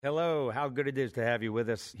Hello, how good it is to have you with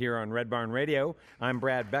us here on Red Barn Radio. I'm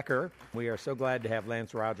Brad Becker. We are so glad to have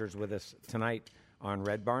Lance Rogers with us tonight on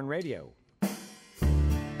Red Barn Radio.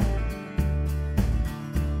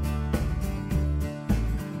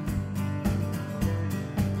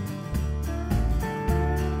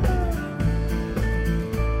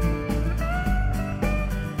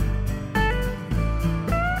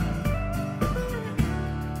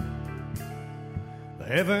 The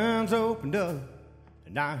heavens opened up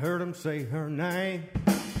and I heard him say her name.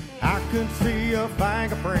 I could see her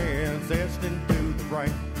fingerprints etched into the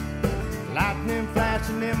brain. Lightning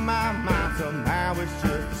flashing in my mind, somehow it's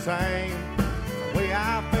just the same. The way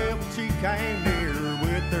I felt when she came near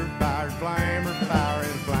with her fire and flame, her fire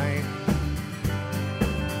and flame.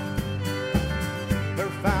 Her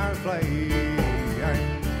fire and flame.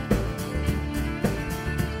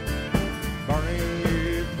 Burning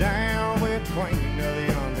it down with the queen of the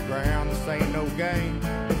underground. This ain't no game,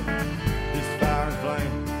 this fire and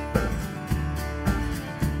flame.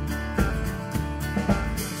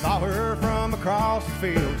 Saw her from across the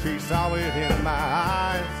field, she saw it in my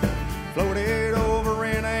eyes. Floated over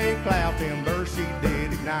in a cloud, timber she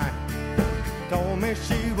did ignite. Told me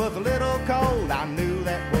she was a little cold, I knew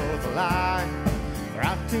that was a lie.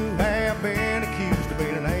 Right to have been accused of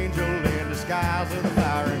being an angel in disguise of the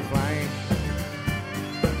fire and flame.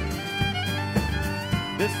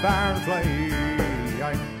 This fire and flame,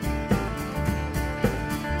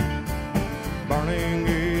 burning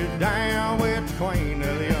it down with the queen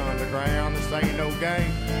of the underground. This ain't no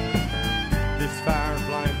game, this fire and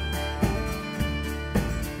flame.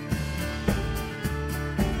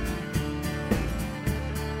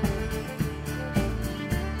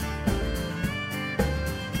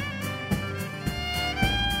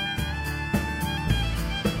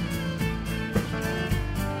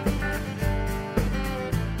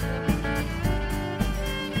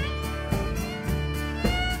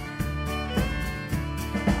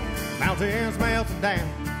 Mountains melted down,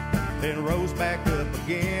 then rose back up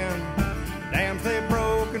again. Dams they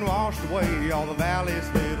broke and washed away all the valley's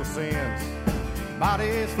little sins.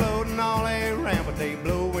 Bodies floating all around, but they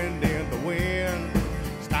blowing in the wind.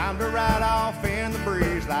 It's time to ride off in the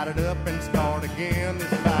breeze, light it up and start again.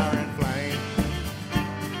 This fire and flame,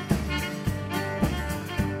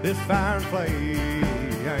 this fire and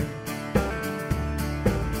flame.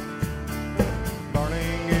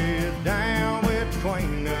 Burning it down with the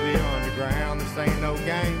queen of the underground. This ain't no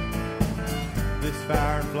game, this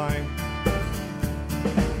fire and flame.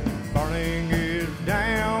 Burning it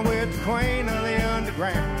down with the queen of the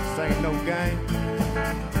underground. This ain't no game,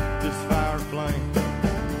 this fire and flame.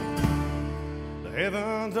 The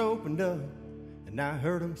heavens opened up and I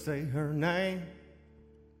heard him say her name.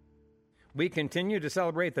 We continue to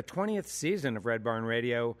celebrate the 20th season of Red Barn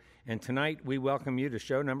Radio, and tonight we welcome you to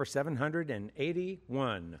show number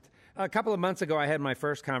 781. A couple of months ago, I had my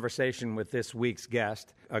first conversation with this week's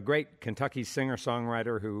guest, a great Kentucky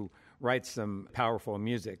singer-songwriter who writes some powerful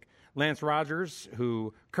music. Lance Rogers,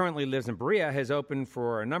 who currently lives in Berea, has opened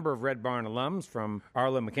for a number of Red Barn alums, from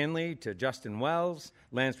Arlo McKinley to Justin Wells.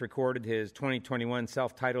 Lance recorded his 2021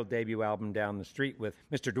 self-titled debut album, Down the Street, with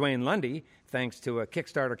Mr. Dwayne Lundy, thanks to a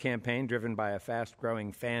Kickstarter campaign driven by a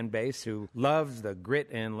fast-growing fan base who loves the grit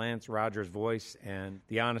in Lance Rogers' voice and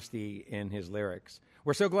the honesty in his lyrics.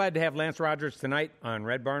 We're so glad to have Lance Rogers tonight on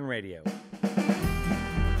Red Barn Radio.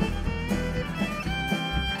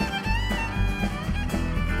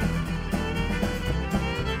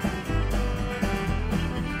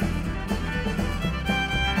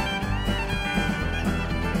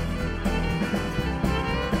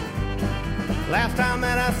 Last time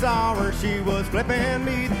that I saw her, she was flipping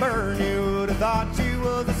me the burn. You would have thought she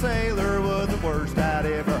was a sailor, was the worst I'd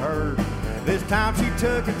ever heard. This time she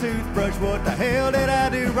took a toothbrush, what the hell did I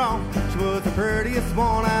do wrong? She was the prettiest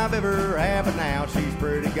one I've ever had, but now she's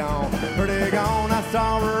pretty gone. Pretty gone, I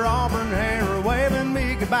saw her auburn hair waving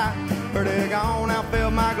me goodbye. Pretty gone, I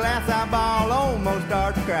filled my glass, I ball almost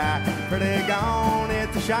start to cry. Pretty gone,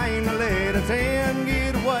 it's a shame to let us in,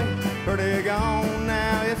 get away. Pretty gone,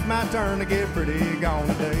 now it's my turn to get pretty gone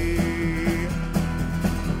today.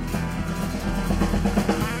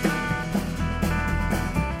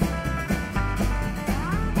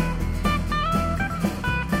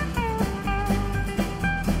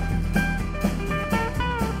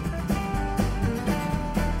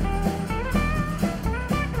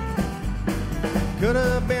 Could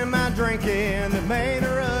have been my drinking that made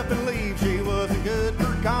her up and leave. She wasn't good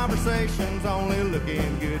for conversations, only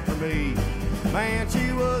looking good for me. Man,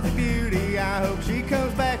 she was a beauty, I hope she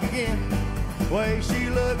comes back again. Way she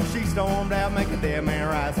looked, she stormed out, make a dead man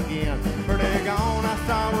rise again. Pretty gone, I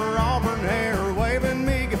saw her auburn hair waving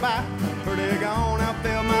me goodbye. Pretty gone, I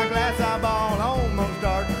felt my glass eyeball almost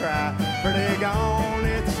start to cry. Pretty gone,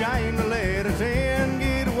 it's a shame to let a 10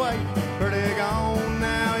 get away. Pretty gone,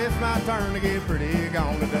 now it's my turn to get pretty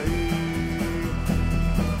gone today.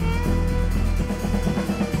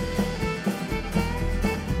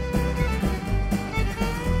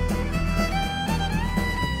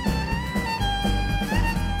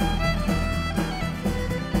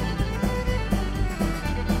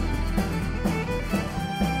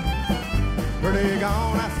 Pretty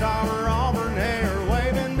gone, I saw her auburn hair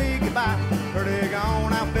waving me goodbye. Pretty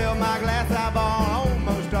gone, I felt my glass eyeball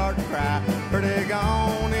almost start to cry. Pretty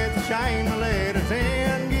gone, it's a shame to let a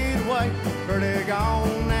 10 get away. Pretty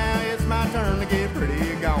gone, now it's my turn to get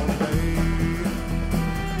pretty gone today.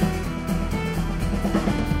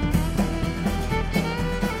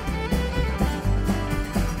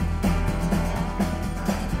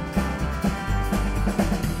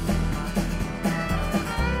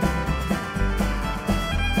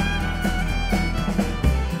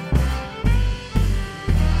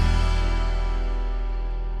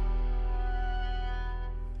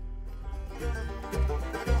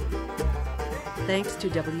 Thanks to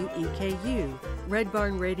WEKU, Red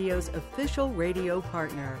Barn Radio's official radio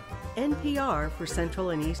partner, NPR for Central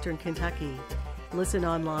and Eastern Kentucky. Listen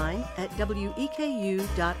online at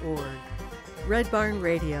weku.org. Red Barn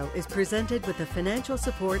Radio is presented with the financial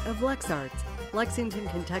support of LexArts, Lexington,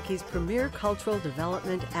 Kentucky's premier cultural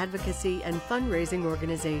development, advocacy, and fundraising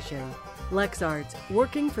organization. LexArts,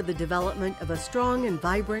 working for the development of a strong and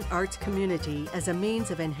vibrant arts community as a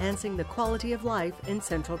means of enhancing the quality of life in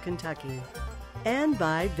Central Kentucky. And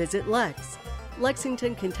by Visit Lex,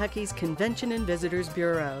 Lexington, Kentucky's Convention and Visitors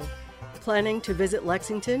Bureau. Planning to visit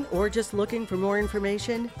Lexington or just looking for more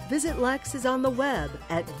information? Visit Lex is on the web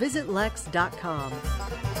at visitlex.com.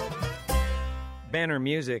 Banner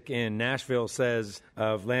Music in Nashville says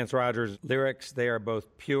of Lance Rogers' lyrics, they are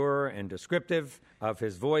both pure and descriptive of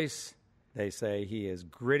his voice. They say he is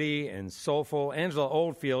gritty and soulful. Angela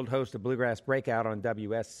Oldfield, host of Bluegrass Breakout on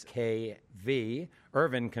WSKV,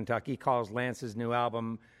 Irvine, Kentucky, calls Lance's new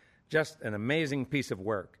album just an amazing piece of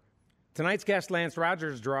work. Tonight's guest, Lance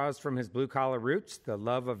Rogers, draws from his blue-collar roots, the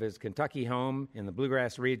love of his Kentucky home in the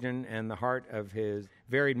bluegrass region, and the heart of his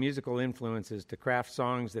varied musical influences to craft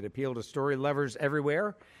songs that appeal to story lovers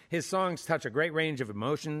everywhere. His songs touch a great range of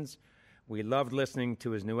emotions. We loved listening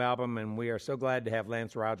to his new album, and we are so glad to have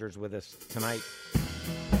Lance Rogers with us tonight.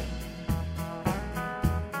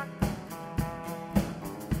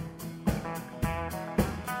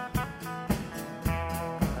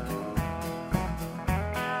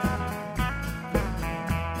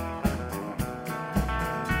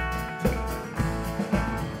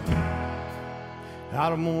 I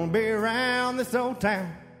don't wanna be around this old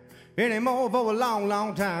town anymore for a long,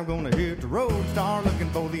 long time. Gonna hit the road and start looking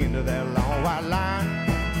for the end of that long white line.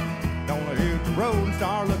 Gonna hit the road and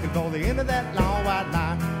start looking for the end of that long white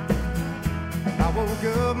line. I woke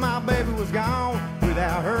up, my baby was gone.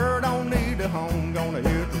 Without her, don't need a home. Gonna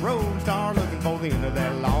hit the road and start looking for the end of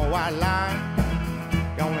that long white line.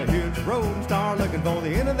 Gonna hit the road and start looking for the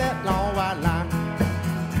end of that long white line.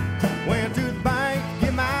 Went to the bank,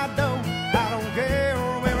 get my dough. I don't care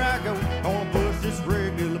where I go. Gonna push this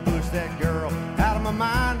rig till I push that girl out of my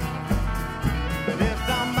mind. And if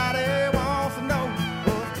somebody wants to know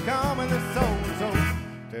what's becoming this so-and-so,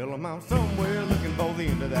 tell them I'm somewhere looking for the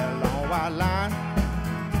end of that long white line.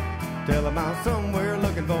 Tell them I'm somewhere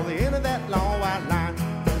looking for the end of that long white line.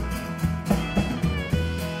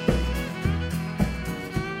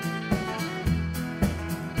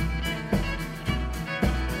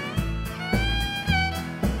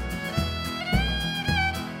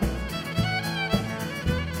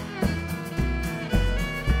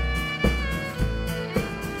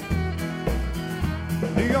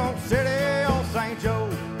 New York City, old St. Joe,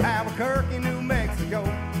 Albuquerque, New Mexico.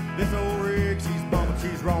 This old rig, she's bumping,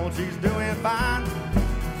 she's rolling, she's doing fine.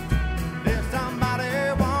 If somebody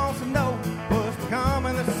wants to know what's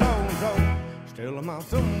becoming the so-and-so, tell them I'm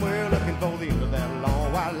somewhere looking for the end of that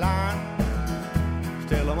long white line.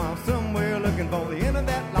 Tell them I'm somewhere looking for the end of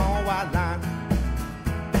that long white line.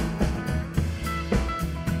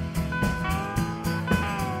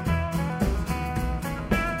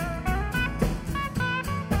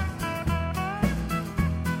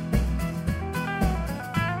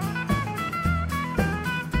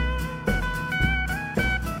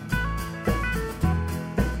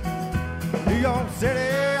 New York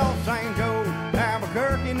City, old St. Joe,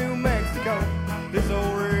 Albuquerque, New Mexico. This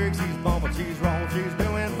old rig, she's bumping, she's rolling, she's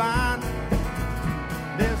doing fine.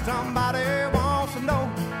 If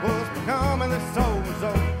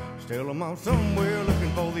I'm on somewhere looking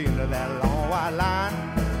for the end of that long white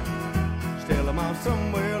line. Still I'm on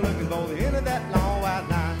somewhere looking for the end of that long white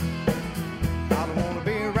line. I don't want to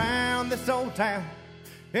be around this old town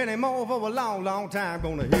anymore for a long, long time.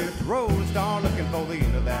 Gonna hit the road and start looking for the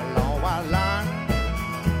end of that long white line.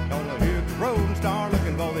 Gonna hit the road and start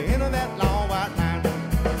looking for the end of that long white line.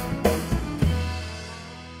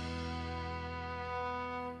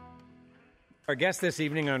 Our guest this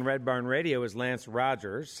evening on Red Barn Radio is Lance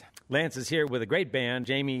Rogers. Lance is here with a great band,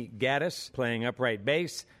 Jamie Gaddis playing upright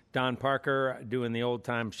bass, Don Parker doing the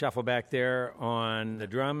old-time shuffle back there on the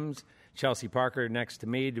drums, Chelsea Parker next to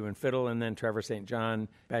me doing fiddle, and then Trevor St. John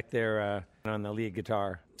back there on the lead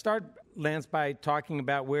guitar. Start, Lance, by talking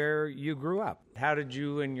about where you grew up. How did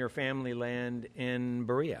you and your family land in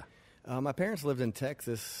Berea? My parents lived in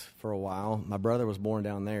Texas for a while. My brother was born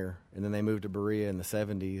down there, and then they moved to Berea in the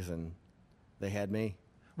 70s, and they had me.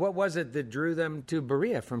 What was it that drew them to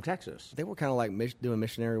Berea from Texas? They were kind of like doing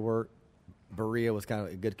missionary work. Berea was kind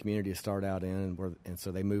of a good community to start out in, and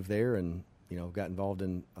so they moved there and, you know, got involved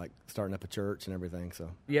in like starting up a church and everything. So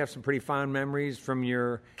you have some pretty fond memories from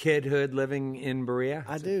your kidhood living in Berea?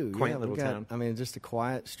 I do. Quaint little town. I mean, just a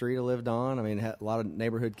quiet street I lived on. I mean, had a lot of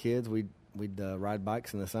neighborhood kids. We'd ride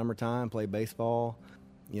bikes in the summertime, play baseball.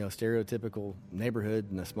 You know, stereotypical neighborhood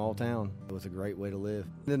in a small town. It was a great way to live.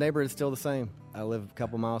 The neighborhood's still the same. I live a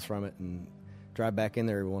couple miles from it and drive back in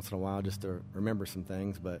there every once in a while just to remember some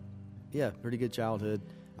things. But, yeah, pretty good childhood.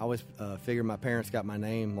 I always figured my parents got my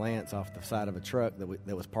name, Lance, off the side of a truck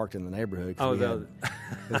that was parked in the neighborhood.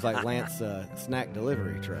 It was like Lance snack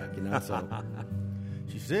delivery truck, you know. So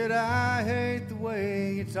she said, I hate the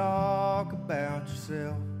way you talk about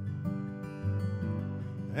yourself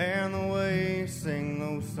and the way you sing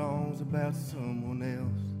those songs about someone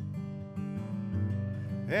else.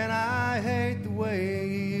 And I hate the way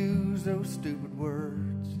you use those stupid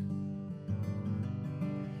words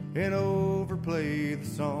and overplay the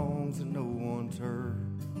songs that no one's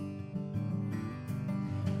heard.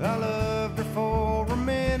 I loved her for a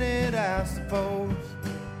minute, I suppose.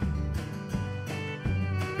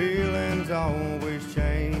 Feelings always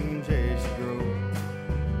change as you grow.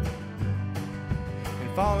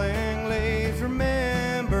 Falling leaves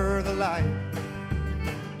remember the light.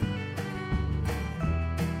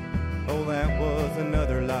 Oh, that was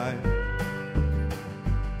another life.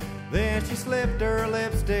 Then she slipped her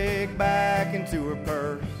lipstick back into her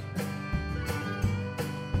purse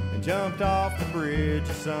and jumped off the bridge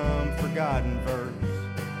of some forgotten verse.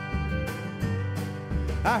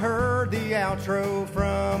 I heard the outro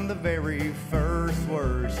from the very first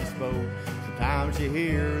words she spoke. Sometimes you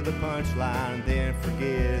hear the punchline and then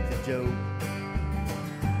forget the joke.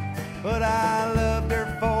 But I loved her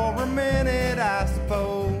for a minute, I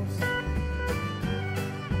suppose.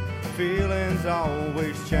 Feelings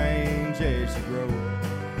always change as you grow.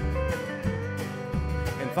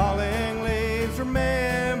 And falling leaves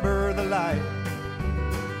remember the light.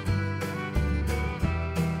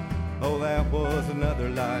 Oh, that was another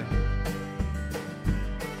life.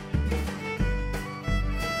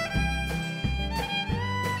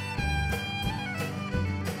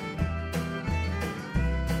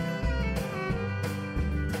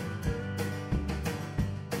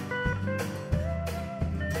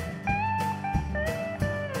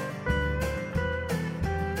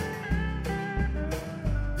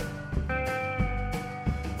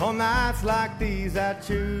 On nights like these I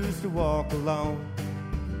choose to walk alone,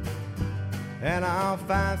 and I'll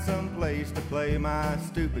find some place to play my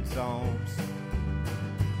stupid songs,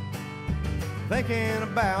 thinking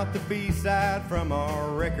about the B-side from our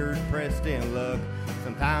record pressed in luck.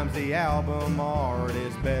 Sometimes the album art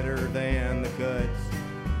is better than the cuts.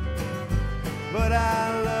 But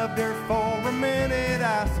I loved her for a minute,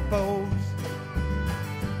 I suppose.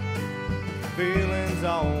 Feelings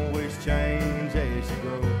always change as you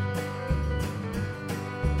grow.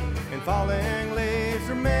 And falling leaves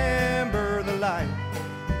remember the light.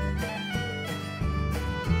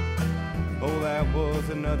 Oh, that was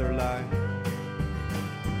another life.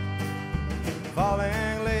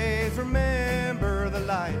 Falling leaves remember the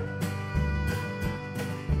light.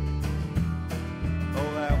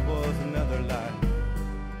 Oh, that was another life.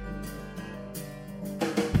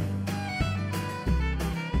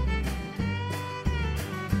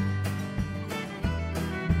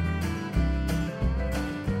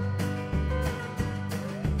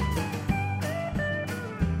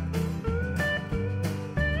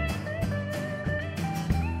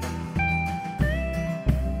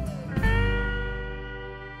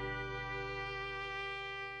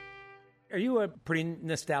 Are you a pretty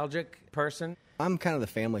nostalgic person? I'm kind of the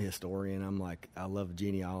family historian. I love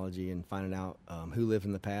genealogy and finding out who lived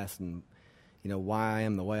in the past and, why I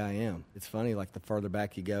am the way I am. It's funny, like the further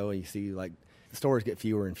back you go, you see like the stories get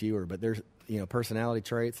fewer and fewer, but there's, personality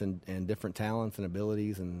traits and different talents and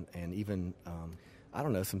abilities and even,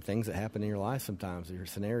 some things that happen in your life sometimes, your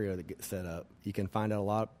scenario that gets set up. You can find out a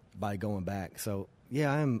lot by going back. So,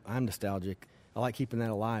 yeah, I'm nostalgic. I like keeping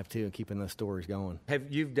that alive, too, and keeping those stories going.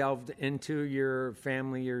 Have you delved into your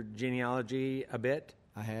family, your genealogy a bit?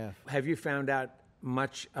 I have. Have you found out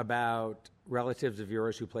much about relatives of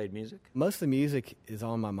yours who played music? Most of the music is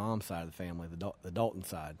on my mom's side of the family, the Dalton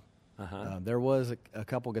side. Uh-huh. There was a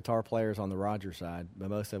couple guitar players on the Rogers side, but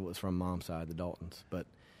most of it was from mom's side, the Daltons. But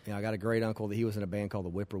I got a great uncle that he was in a band called the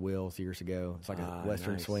Whippoorwills years ago. It's like a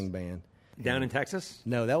Western swing band. Down in Texas?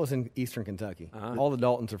 No, that was in eastern Kentucky. Uh-huh. All the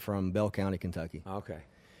Daltons are from Bell County, Kentucky. Okay.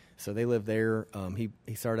 So they lived there.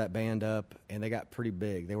 He started that band up, and they got pretty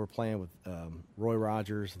big. They were playing with Roy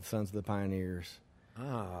Rogers and Sons of the Pioneers.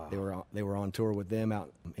 Ah. They were on tour with them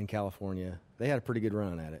out in California. They had a pretty good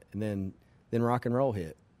run at it. And then rock and roll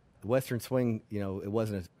hit. The Western swing, it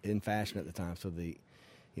wasn't in fashion at the time, so they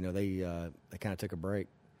kind of took a break.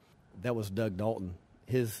 That was Doug Dalton.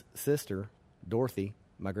 His sister, Dorothy,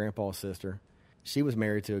 my grandpa's sister, she was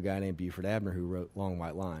married to a guy named Buford Abner who wrote Long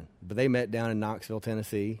White Line. But they met down in Knoxville,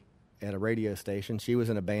 Tennessee at a radio station. She was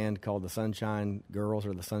in a band called the Sunshine Girls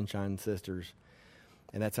or the Sunshine Sisters,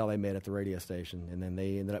 and that's how they met at the radio station. And then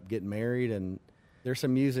they ended up getting married, and there's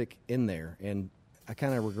some music in there. And I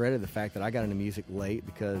kind of regretted the fact that I got into music late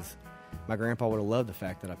because my grandpa would have loved the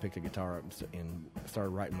fact that I picked a guitar up and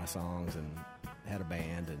started writing my songs and had a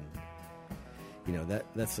band. And,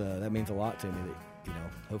 that means a lot to me that,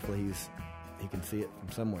 hopefully he can see it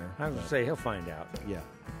from somewhere. I would say he'll find out. Yeah.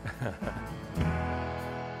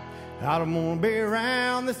 I don't want to be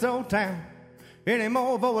around this old town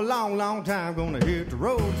anymore for a long, long time. Gonna hit the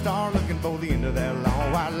road and start looking for the end of that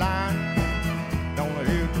long white line. Gonna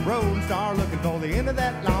hit the road and start looking for the end of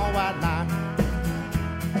that long white line.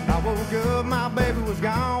 I woke up, my baby was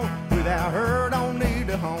gone. Without her, don't need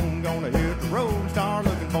a home. Gonna hit the road and start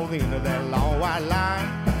looking for the end of that long white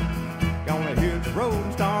line. Gonna hit the road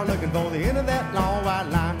and start looking for the end of that long white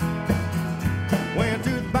line. Went to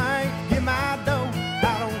the bank, get my dough.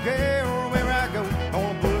 I don't care where I go.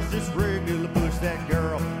 Gonna push this rig till I push that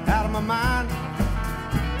girl out of my mind.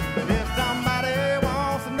 If somebody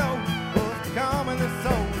wants to know what's becoming this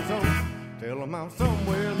so-and-so, tell them I'm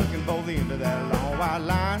somewhere looking for the end of that long white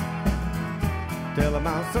line. Tell them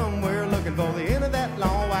I'm somewhere looking for the end of that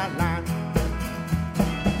long white line.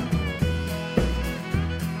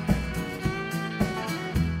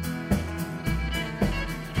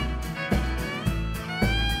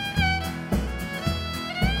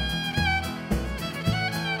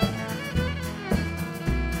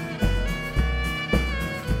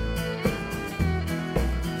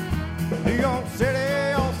 New York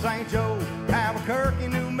City, old St. Joe, Albuquerque,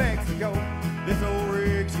 New Mexico. This old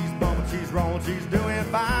rig, she's bumping, she's rolling, she's doing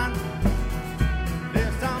fine.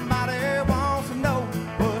 If somebody wants to know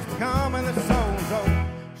what's becoming of so-and-so,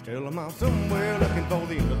 still I'm out somewhere looking for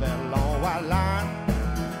the end of that long white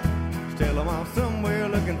line. Still I'm out somewhere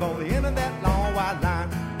looking for the end of that long white line.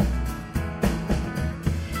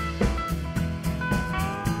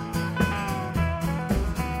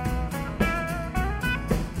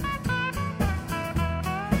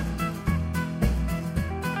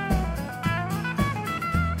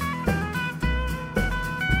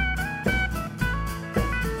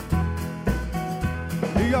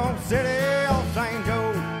 New York City, old St.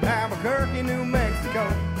 Joe, Albuquerque, New Mexico.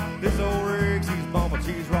 This old rig, she's bumping,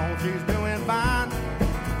 she's rolling, she's doing fine.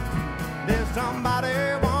 If somebody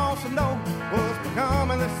wants to know what's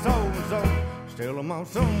becoming of so-and-so, still I'm on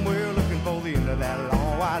somewhere looking for the end of that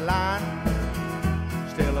long white line.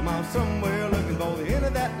 Still I'm on somewhere looking for the end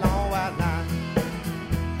of that long white line.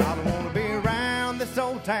 I don't want to be around this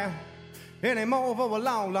old town anymore for a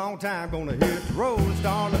long, long time. Gonna hit the road and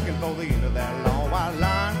start looking for the end of that long white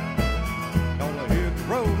line. Gonna hit the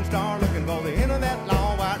road and start looking for the end of that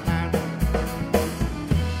long white line.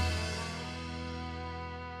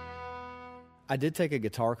 I did take a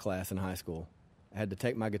guitar class in high school. I had to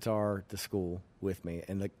take my guitar to school with me,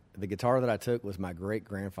 and the guitar that I took was my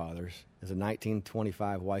great-grandfather's. It was a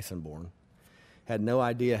 1925 Weissenborn. Had no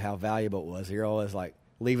idea how valuable it was. Here I was, like,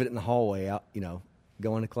 leaving it in the hallway out,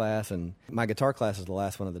 going to class, and my guitar class was the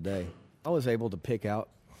last one of the day. I was able to pick out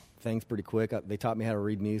things pretty quick. They taught me how to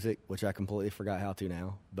read music, which I completely forgot how to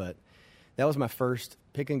now. But that was my first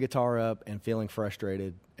picking guitar up and feeling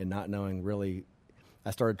frustrated and not knowing really. I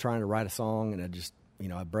started trying to write a song, and I just,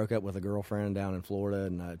 I broke up with a girlfriend down in Florida,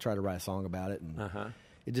 and I tried to write a song about it, and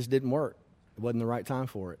it just didn't work. It wasn't the right time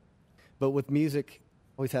for it. But with music, I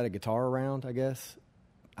always had a guitar around, I guess.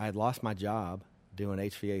 I had lost my job doing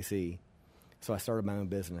HVAC, so I started my own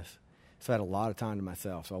business. So I had a lot of time to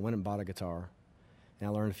myself. So I went and bought a guitar, and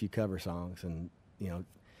I learned a few cover songs. And, you know,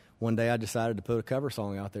 one day I decided to put a cover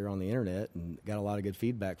song out there on the internet and got a lot of good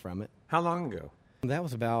feedback from it. How long ago? That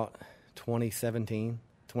was about 2017,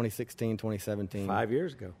 2016, 2017. 5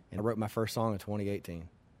 years ago. And I wrote my first song in 2018.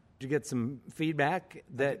 Did you get some feedback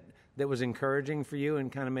that was encouraging for you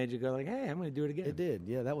and kind of made you go like, hey, I'm going to do it again? It did,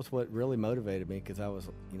 yeah. That was what really motivated me, because I was,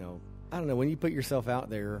 you know, I don't know, when you put yourself out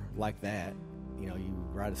there like that, you know, you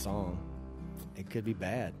write a song, it could be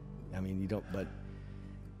bad. I mean, you don't, but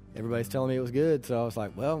everybody's telling me it was good, so I was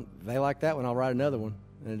like, well, if they like that one, I'll write another one.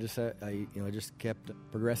 And it just, it just kept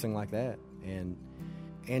progressing like that. And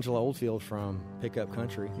Angela Oldfield from Pickup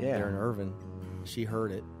Country there in Irvin, she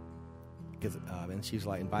heard it, and she's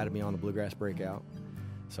like invited me on the Bluegrass Breakout.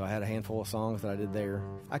 So I had a handful of songs that I did there.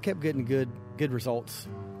 I kept getting good results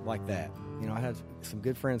like that. You know, I had some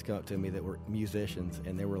good friends come up to me that were musicians,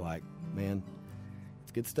 and they were like, man,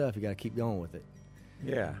 it's good stuff. You got to keep going with it.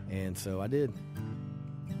 Yeah. And so I did.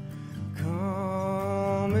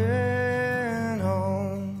 Coming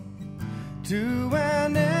home to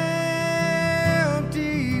an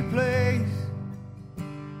empty place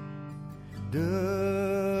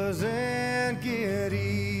doesn't get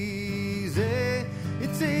easy.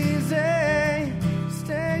 It's easy to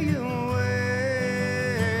stay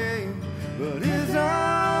away, but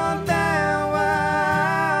isn't that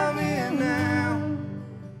why I'm here now?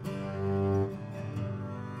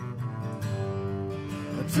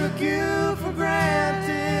 I took you for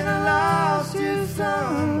granted, I lost you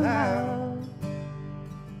somehow.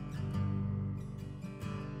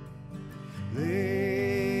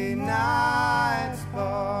 Late nights,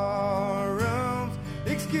 bar rooms,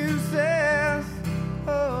 excuses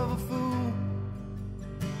of a fool.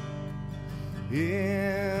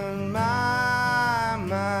 In my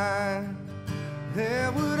mind,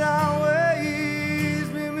 there would always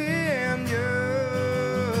be me and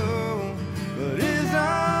you. But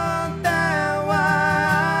isn't that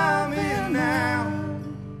why I'm here now?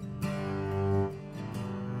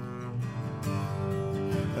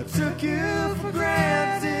 I took you for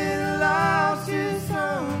granted, lost you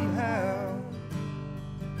somehow.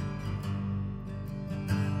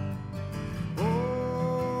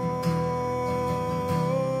 Oh,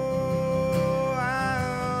 I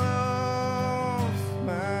lost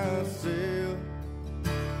myself,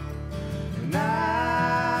 and I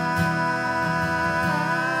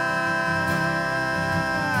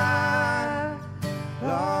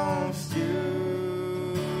lost you.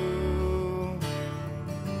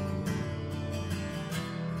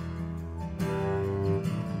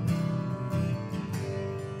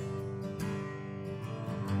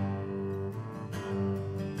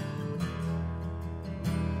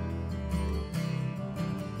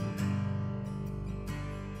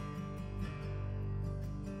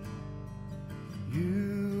 You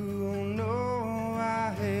know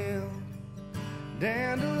I held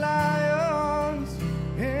dandelions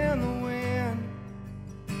in the wind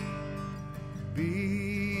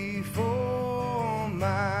before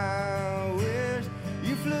my wish.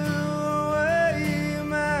 You flew away,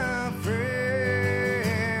 my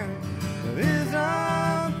friend. Isn't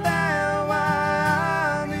that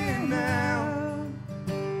why I'm here now?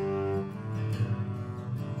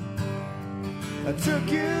 I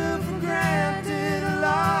took you for granted, I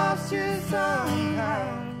lost you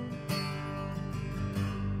somehow.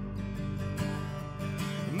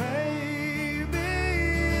 Maybe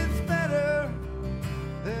it's better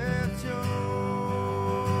that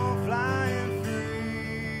you're flying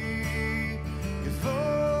free, 'cause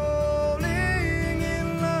falling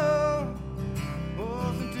in love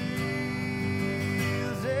wasn't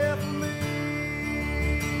easy for me.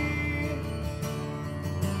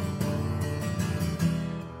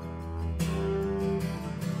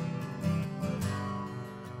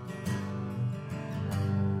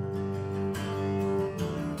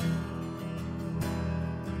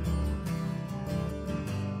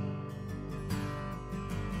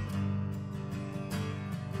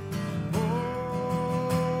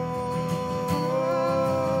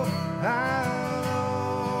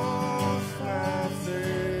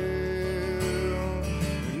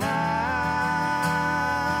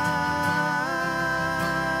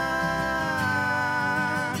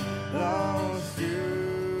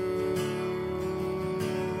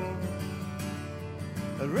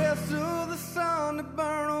 The rest of the sun to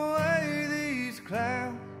burn away these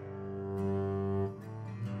clouds.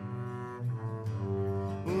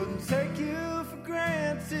 Wouldn't take you for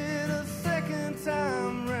granted a second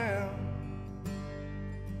time round.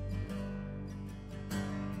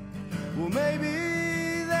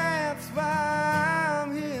 maybe that's why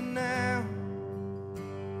I'm here now.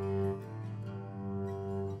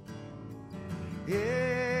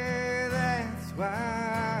 Yeah, that's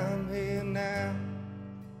why I'm here now.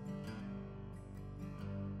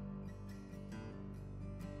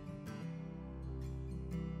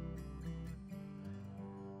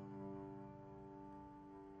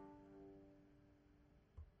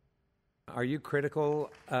 Are you critical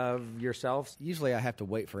of yourself? Usually I have to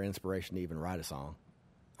wait for inspiration to even write a song.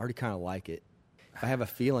 I already kind of like it. If I have a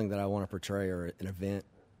feeling that I want to portray or an event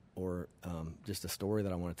or just a story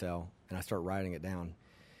that I want to tell, and I start writing it down,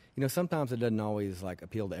 you know, sometimes it doesn't always like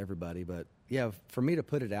appeal to everybody, but yeah, for me to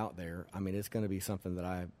put it out there, I mean, it's going to be something that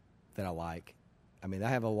I like. I mean, I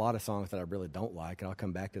have a lot of songs that I really don't like, and I'll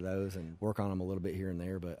come back to those and work on them a little bit here and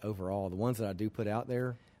there, but overall, the ones that I do put out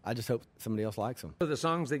there, I just hope somebody else likes them. So the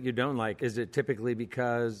songs that you don't like, is it typically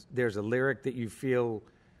because there's a lyric that you feel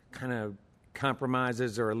kind of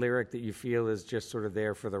compromises, or a lyric that you feel is just sort of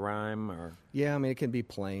there for the rhyme? Or Yeah, I mean, it can be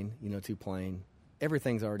plain, you know, too plain.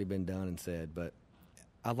 Everything's already been done and said, but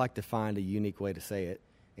I'd like to find a unique way to say it.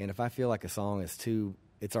 And if I feel like a song is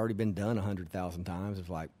it's already been done 100,000 times, it's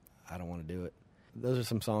like, I don't want to do it. Those are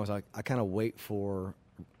some songs I kind of wait for,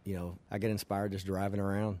 you know, I get inspired just driving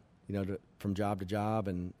around, you know, from job to job,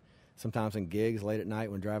 and sometimes in gigs late at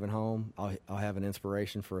night when driving home, I'll have an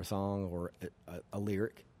inspiration for a song or a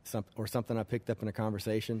lyric, or something I picked up in a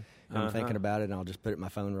conversation, and I'm thinking about it, and I'll just put it in my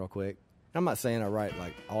phone real quick. I'm not saying I write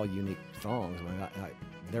like all unique songs. I mean,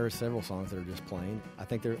 there are several songs that are just plain. I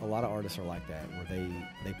think a lot of artists are like that, where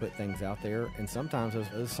they put things out there, and sometimes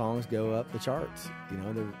those songs go up the charts. You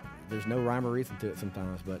know, there's no rhyme or reason to it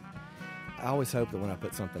sometimes, but I always hope that when I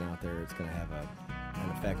put something out there, it's going to have an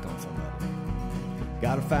effect on somebody.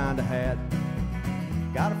 Gotta find a hat,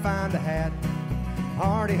 gotta find a hat.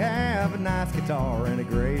 Already have a nice guitar and a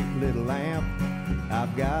great little lamp.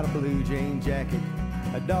 I've got a blue jean jacket,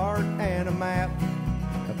 a dart and a map,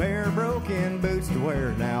 a pair of broken boots to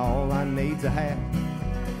wear. Now all I need's a hat.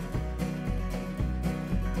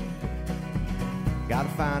 Gotta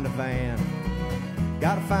find a van,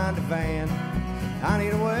 gotta find a van. I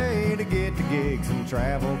need a way to get to gigs and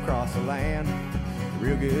travel across the land. A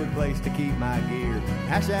real good place to keep my gear,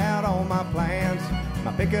 hash out all my plans.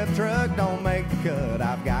 My pickup truck don't make the cut,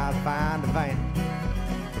 I've gotta find a van.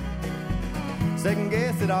 Second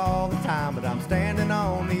guess it all the time, but I'm standing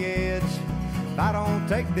on the edge. If I don't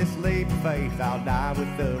take this leap of faith, I'll die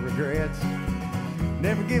with the regrets.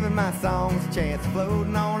 Never giving my songs a chance,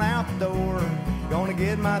 floating on out the door. Gonna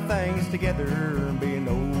get my things together and be an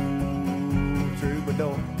old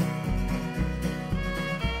troubadour.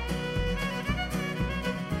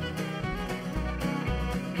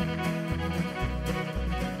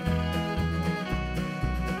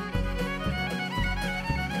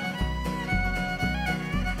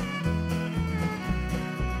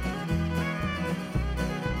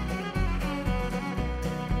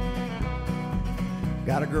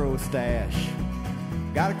 Gotta grow a stash,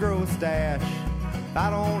 gotta grow a stash. If I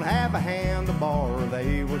don't have a handlebar,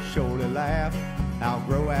 they will surely laugh. I'll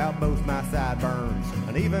grow out both my sideburns,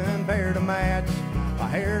 an even pair to match. My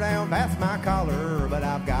hair down past my collar, but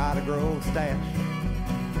I've gotta grow a stash.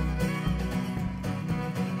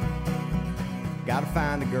 Gotta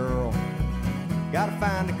find a girl, gotta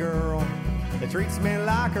find a girl that treats me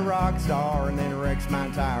like a rock star and then wrecks my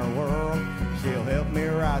entire world. She'll help me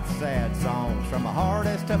write sad songs from a heart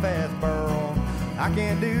as tough as burl. I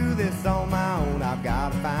can't do this on my own, I've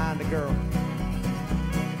gotta find a girl.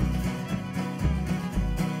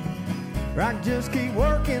 Or I can just keep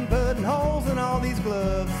working, putting holes in all these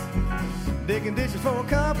gloves, digging ditches for a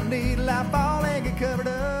company till I fall and get covered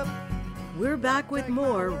up. We're back with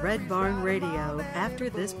more Red Barn Radio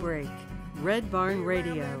after this break. Red Barn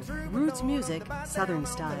Radio, roots music, Southern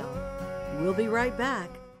style. We'll be right back.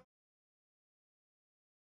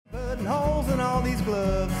 Putting holes in all these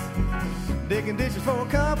gloves, digging ditches for a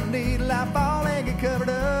company till I fall and get covered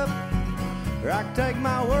up. Or I can take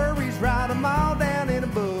my worries, write them all down in a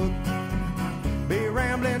book, be a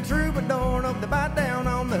rambling troubadour and up the bite down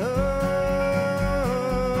on the hook.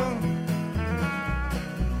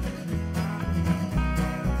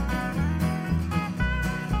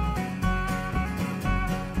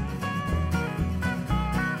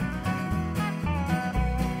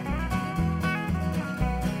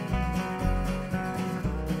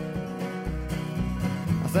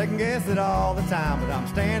 Second guess it all the time, but I'm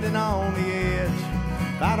standing on the edge.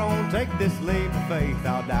 If I don't take this leap of faith,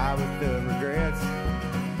 I'll die with the regrets.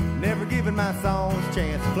 Never giving my songs a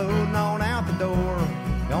chance, floating on out the door.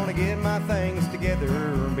 Gonna get my things together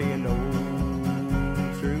and be an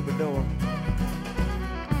old troubadour.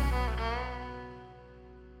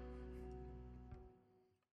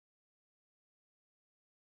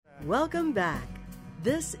 Welcome back.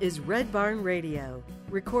 This is Red Barn Radio,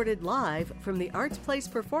 recorded live from the Arts Place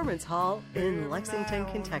Performance Hall in Lexington,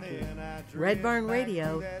 Kentucky. Red Barn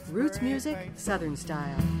Radio, roots music, Southern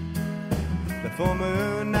style. The full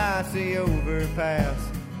moon nights, the overpass,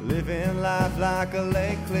 living life like a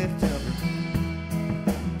lake cliff jumper.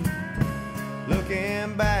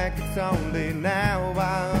 Looking back, it's only now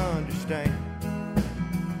I understand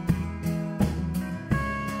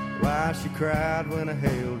why she cried when I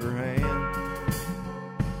held her hand.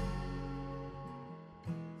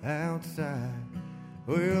 Outside,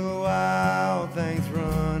 where the wild things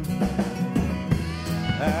run.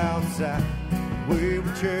 Outside, we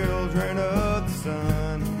were children of the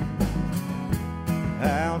sun.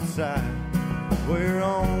 Outside, where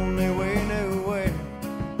only we knew where.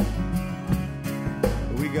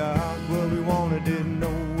 We got what we wanted, didn't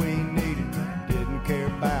know we needed, didn't care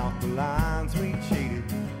about the lines we cheated.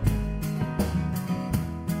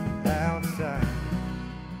 Outside.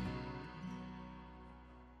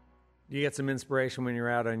 Do you get some inspiration when you're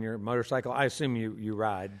out on your motorcycle? I assume you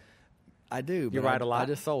ride. I do. You ride a lot? I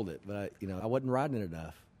just sold it, but I wasn't riding it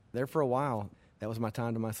enough. There for a while, that was my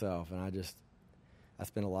time to myself, and I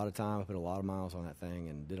spent a lot of time, I put a lot of miles on that thing,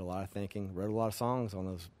 and did a lot of thinking, wrote a lot of songs on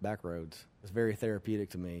those back roads. It was very therapeutic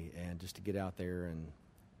to me, and just to get out there and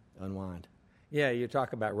unwind. Yeah, you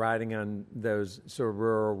talk about riding on those sort of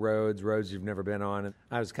rural roads you've never been on.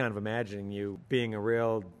 I was kind of imagining you being a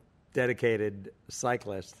real dedicated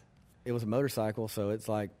cyclist. It was a motorcycle, so it's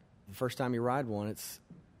like the first time you ride one,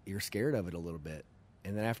 you're scared of it a little bit,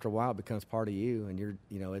 and then after a while, it becomes part of you, and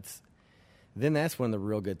then that's when the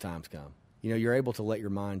real good times come. You're able to let your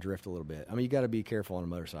mind drift a little bit. I mean, you got to be careful on a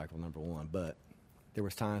motorcycle, number one, but there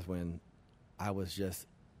was times when I was just,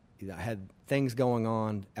 I had things going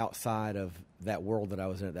on outside of that world that I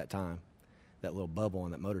was in at that time, that little bubble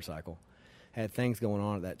on that motorcycle. I had things going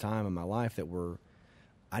on at that time in my life that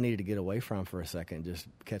I needed to get away from for a second and just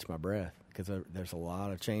catch my breath, because there's a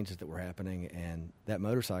lot of changes that were happening, and that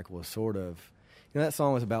motorcycle was sort of, that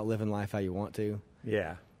song was about living life how you want to.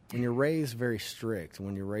 Yeah. When you're raised very strict,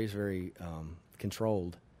 when you're raised very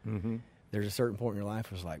controlled, there's a certain point in your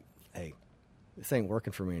life where it's like, hey, this ain't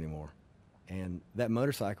working for me anymore. And that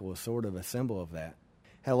motorcycle was sort of a symbol of that.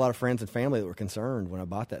 Had a lot of friends and family that were concerned when I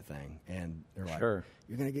bought that thing. And they're like, Sure.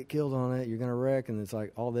 You're going to get killed on it, you're going to wreck. And it's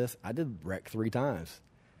like all this. I did wreck 3 times.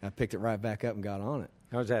 I picked it right back up and got on it.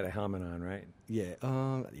 I was at a helmet on, right? Yeah,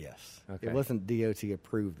 yes. Okay. It wasn't DOT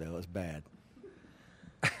approved, though. It was bad.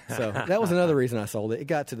 So that was another reason I sold it. It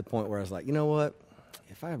got to the point where I was like, you know what?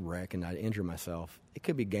 If I wreck and I injure myself, it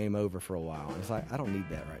could be game over for a while. And it's like, I don't need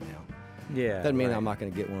that right now. Yeah. Doesn't mean right. I'm not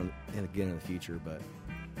going to get one again in the future, but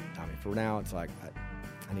I mean, for now, it's like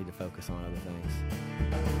I need to focus on other things.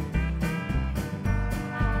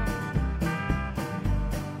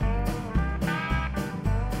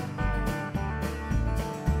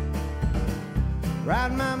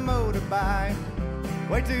 Riding my motorbike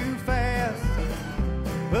way too fast,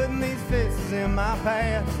 putting these fixes in my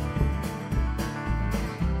past,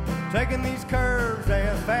 taking these curves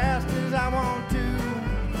as fast as I want to,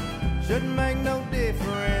 shouldn't make no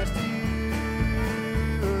difference to you,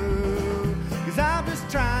 'cause I'm just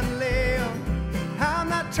trying to live, I'm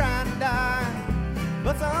not trying to die,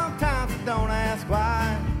 but sometimes I don't ask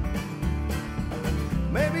why.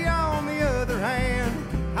 Maybe on the other hand,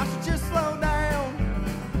 I should just slow down,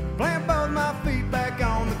 plant both my feet back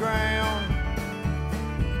on the ground,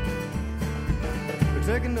 or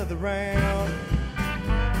take another round.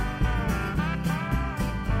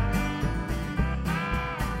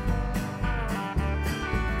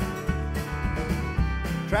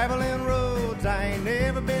 Traveling roads I ain't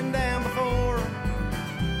never been down before,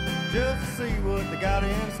 just to see what they got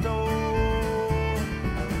in store.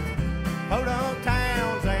 Podunk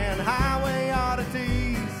towns and highway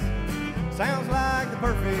oddities, sounds like the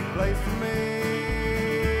perfect place for me.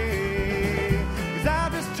 'Cause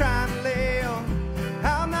I'm just trying to live,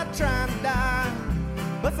 I'm not trying to die,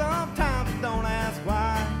 but sometimes I don't ask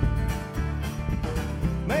why.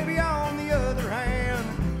 Maybe on the other hand,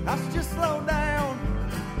 I should just slow down,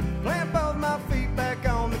 plant both my feet back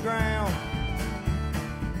on the ground,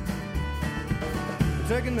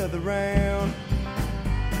 take another round.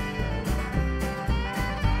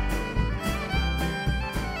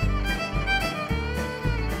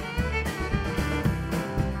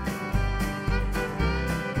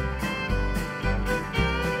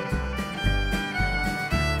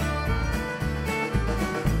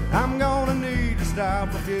 I'm gonna need to stop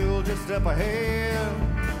for fuel just up ahead,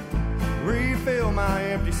 refill my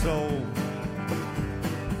empty soul,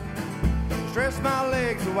 stretch my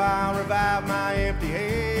legs a while, revive my empty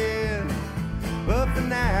head. But for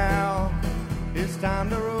now it's time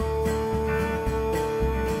to roll.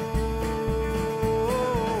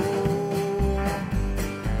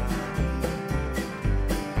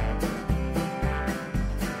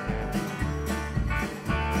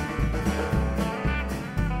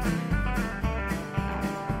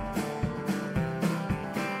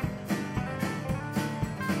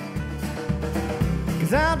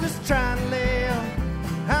 'Cause I'm just trying to live,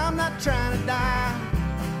 I'm not trying to die,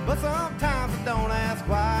 but sometimes I don't ask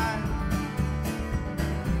why.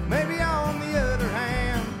 Maybe on the other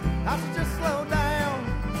hand, I should just slow down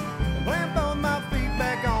and plant both my feet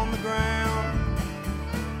back on the ground.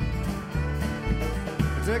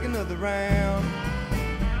 Take another round,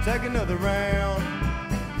 take another round,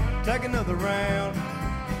 take another round,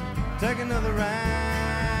 take another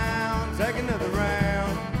round, take another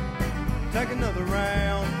round, take another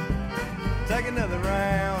round, take another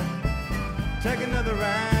round, take another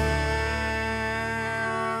round.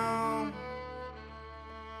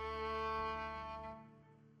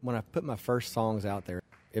 When I put my first songs out there,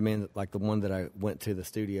 it meant like the one that I went to the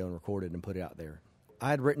studio and recorded and put it out there. I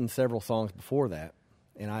had written several songs before that,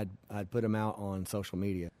 and I'd put them out on social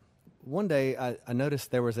media. One day, I noticed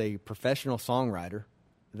there was a professional songwriter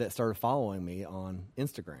that started following me on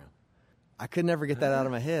Instagram. I could never get that out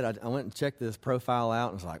of my head. I went and checked this profile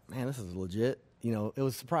out and was like, man, this is legit. You know, it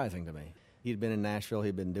was surprising to me. He'd been in Nashville.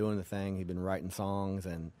 He'd been doing the thing. He'd been writing songs.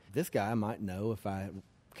 And this guy might know if I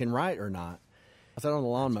can write or not. I was out on the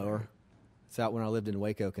lawnmower. It's out when I lived in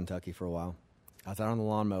Waco, Kentucky for a while. I was out on the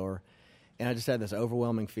lawnmower, and I just had this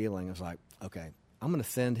overwhelming feeling. I was like, okay, I'm going to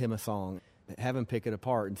send him a song, have him pick it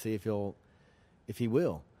apart and see if he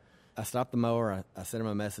will. I stopped the mower. I sent him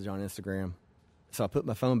a message on Instagram. So I put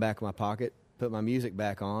my phone back in my pocket, put my music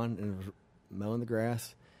back on, and was mowing the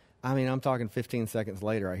grass. I mean, I'm talking 15 seconds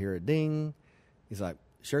later, I hear a ding. He's like,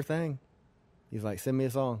 sure thing. He's like, send me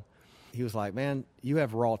a song. He was like, man, you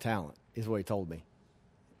have raw talent, is what he told me.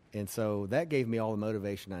 And so that gave me all the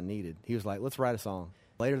motivation I needed. He was like, let's write a song.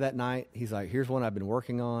 Later that night, he's like, here's one I've been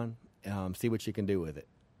working on. See what you can do with it.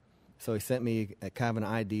 So he sent me a kind of an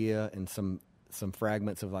idea and some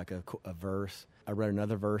fragments of like a verse. I wrote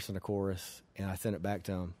another verse and a chorus, and I sent it back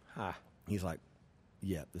to him. He's like,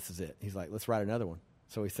 yeah, this is it. He's like, let's write another one.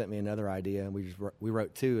 So he sent me another idea, and we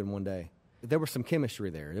wrote two in one day. There was some chemistry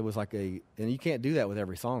there. It was like and you can't do that with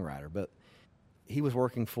every songwriter, but he was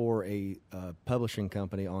working for a publishing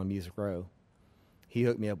company on Music Row. He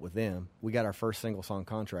hooked me up with them. We got our first single song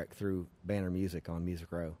contract through Banner Music on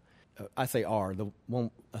Music Row. I say a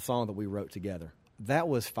song that we wrote together. That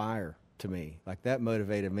was fire to me. Like, that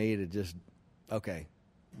motivated me to just, okay,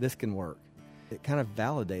 this can work. It kind of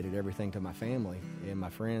validated everything to my family and my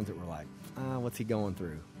friends that were like, what's he going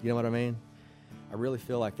through? You know what I mean? I really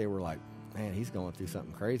feel like they were like, man, he's going through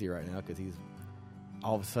something crazy right now because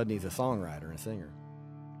all of a sudden he's a songwriter and a singer.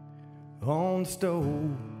 On the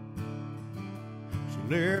stove, she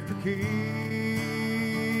left her keys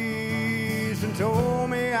and told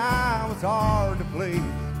me I was hard to please.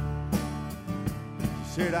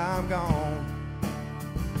 She said I'm gone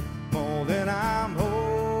more than I'm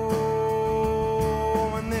whole,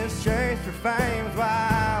 and this chase for fame's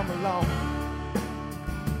why I'm alone.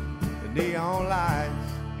 The neon lights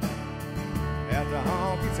at the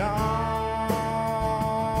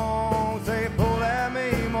honky-tonks, they pull at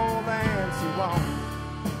me more than she wants.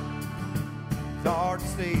 It's hard to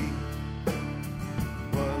see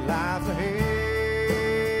what lies ahead,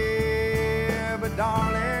 but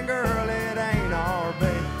darling girl, it ain't our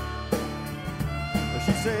bet. But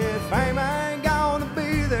she said fame ain't gonna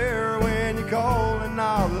be there when you're cold and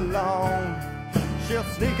all alone. She'll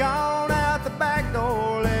sneak on out the back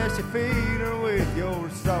door lest you feed her with your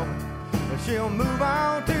soul. But she'll move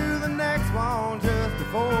on to the next one just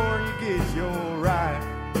before you get your right.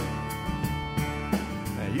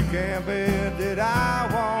 And you can't bet that I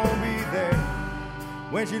won't be there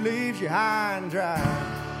when she leaves you high and dry.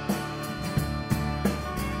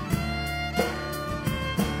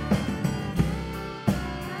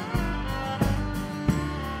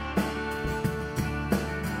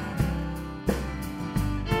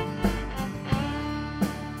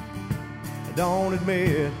 I don't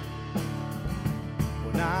admit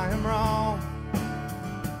when I am wrong,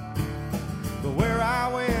 but where I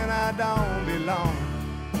went I don't belong.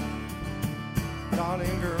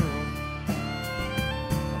 Darling girl,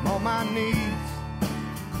 I'm on my knees,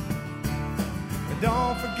 and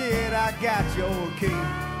don't forget I got your key.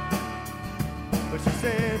 But she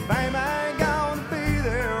said fame ain't gonna be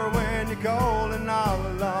there when you're cold and all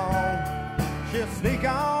alone. She'll sneak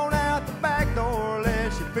on out the back door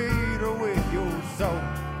lest you feed her with your soul.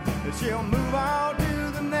 And she'll move on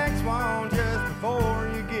to the next one just before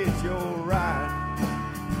you get your ride.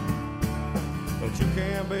 you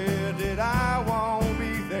can bet that I won't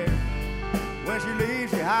be there when she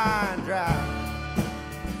leaves you high and dry.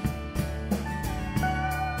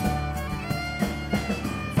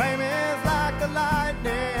 Fame is like the lightning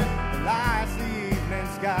that lights the evening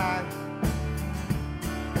skies.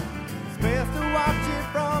 It's best to watch it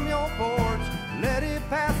from your porch, let it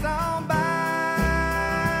pass on by.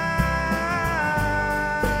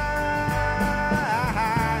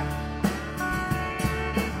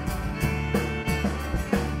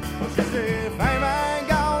 Well, she said fame ain't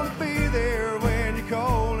gonna be there when you're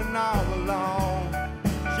cold and all alone.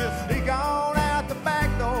 She'll sneak on out the back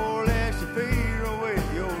door, let you feed her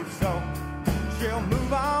with your soul. She'll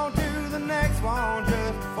move on to the next one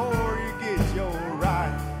just before you get your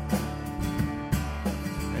right.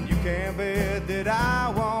 And you can bet that I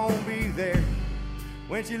won't be there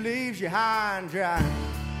when she leaves you high and dry.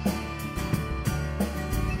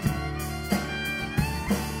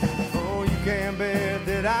 Oh, you can bet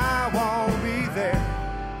that I won't be there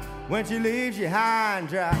when she leaves you high and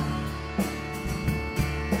dry.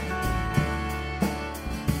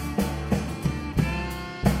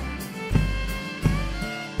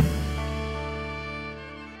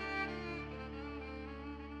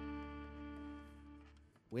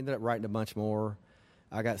 We ended up writing a bunch more.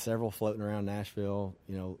 I got several floating around Nashville.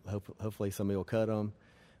 You know, hopefully somebody will cut them.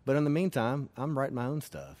 But in the meantime, I'm writing my own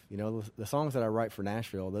stuff. You know, the songs that I write for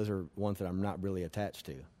Nashville, those are ones that I'm not really attached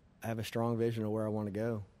to. I have a strong vision of where I want to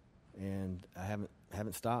go, and I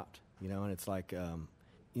haven't stopped. You know, and it's like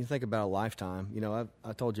you think about a lifetime. You know,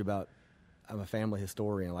 I told you about I'm a family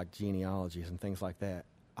historian, like genealogies and things like that.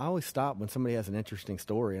 I always stop when somebody has an interesting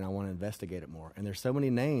story and I want to investigate it more. And there's so many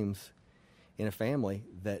names in a family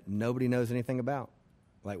that nobody knows anything about.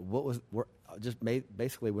 Like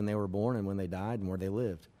basically when they were born and when they died and where they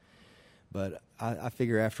lived. But I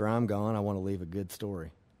figure after I'm gone, I want to leave a good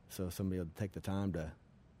story. So somebody will take the time to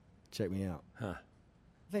check me out. Huh.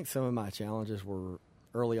 I think some of my challenges were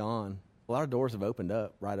early on. A lot of doors have opened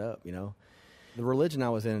up, right up, you know. The religion I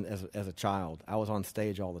was in as a child, I was on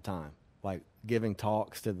stage all the time, like giving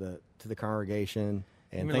talks to the congregation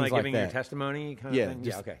and You mean things like like giving that. your testimony kind Yeah, of thing?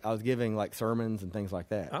 just, Okay. I was giving like sermons and things like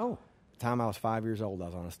that. Oh. The time I was 5 years old, I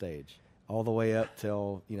was on a stage, all the way up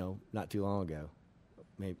till not too long ago,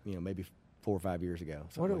 maybe 4 or 5 years ago.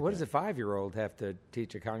 What does a 5-year-old have to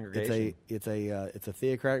teach a congregation? It's a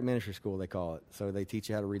theocratic ministry school, they call it. So they teach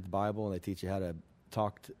you how to read the Bible and they teach you how to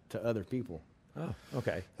talk to other people. Oh,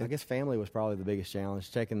 okay. I guess family was probably the biggest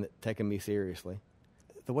challenge, taking me seriously.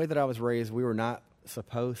 The way that I was raised, we were not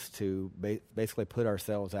supposed to basically put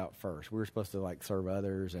ourselves out first. We were supposed to like serve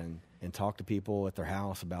others and talk to people at their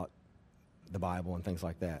house about the Bible and things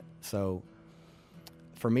like that. So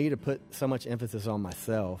for me to put so much emphasis on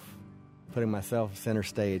myself, putting myself center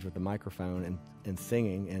stage with the microphone and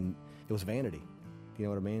singing, and it was vanity. You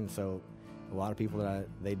know what I mean? So a lot of people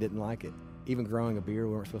they didn't like it. Even growing a beard,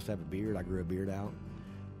 we weren't supposed to have a beard. I grew a beard out.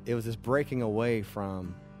 It was just breaking away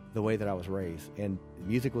from the way that I was raised. And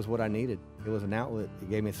music was what I needed. It was an outlet. It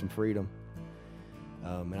gave me some freedom.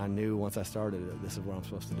 And I knew once I started it, this is what I'm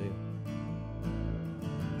supposed to do.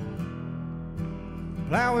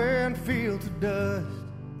 Plowing fields of dust,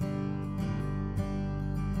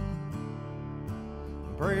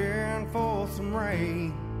 praying for some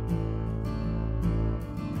rain.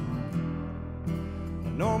 A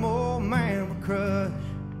normal man would crush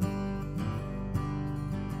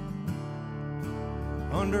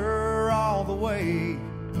under all the weight,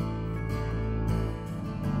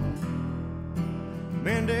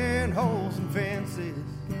 mending holes in fences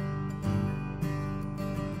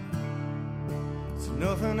so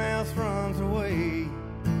nothing else runs away.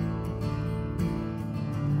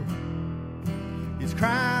 He's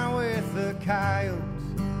crying with the coyotes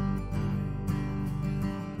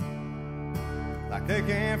like they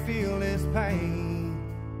can't feel his pain.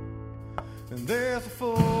 And there's a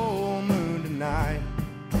full moon tonight,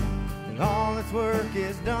 and all its work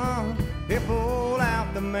is done. He pulled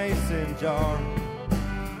out the mason jar,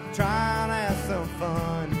 try and have some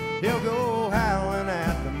fun. He'll go howling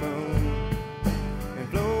at the moon and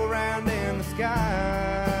float around in the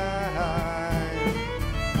sky.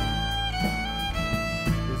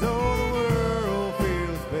 'Cause oh, the world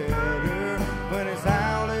feels better when it's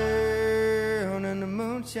howling in the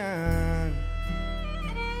moonshine.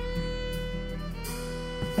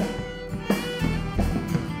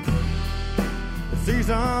 The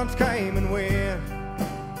seasons came and went,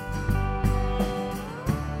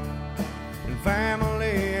 and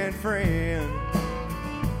family and friends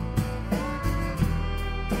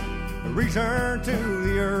return to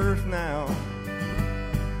the earth now,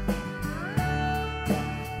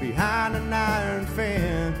 behind an iron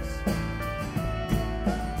fence.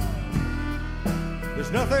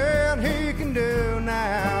 There's nothing he can do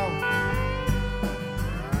now.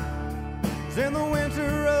 It's in the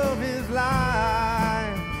winter of his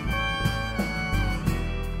life.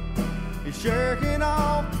 He's shaking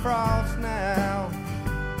off the frost now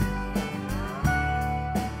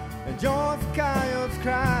and joins the coyotes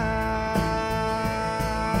cry.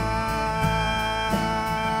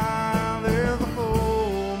 There's a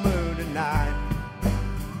full moon tonight.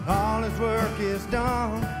 All his work is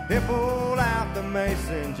done. He'll pull out the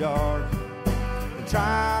mason jars and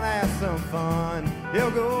try and have some fun.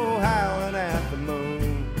 He'll go howling at the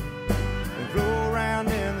moon and float around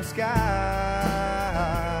in the sky.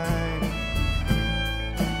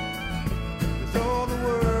 'Cause all the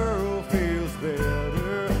world feels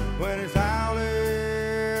better when it's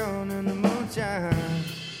howling in the moonshine.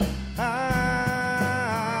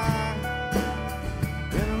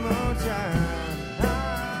 In the moonshine.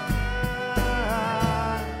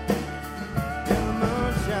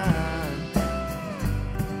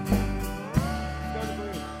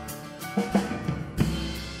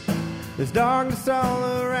 There's darkness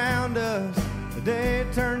all around us. The day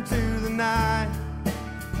turned to the night.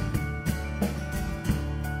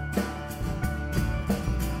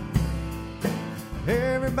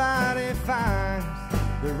 Everybody finds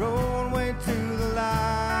their own way to the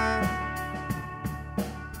light.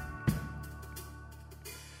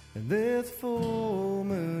 And there's a full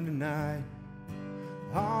moon tonight.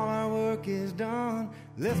 All our work is done.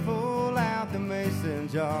 Let's pull out the mason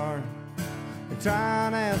jar and try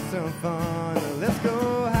and have some fun. Let's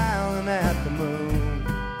go howling at the moon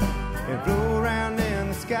and float around in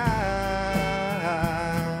the sky.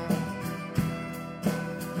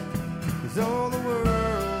 'Cause all the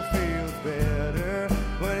world feels better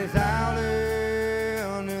when it's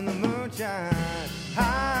howling in the moonshine.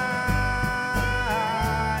 High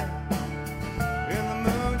in the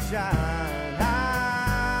moonshine. High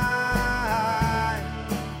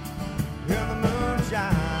in the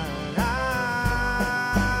moonshine.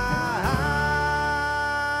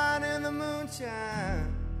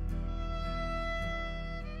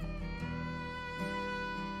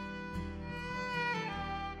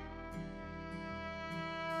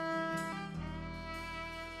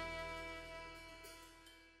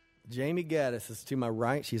 Jamie Gaddis is to my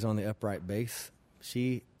right. She's on the upright bass.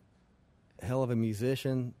 She, hell of a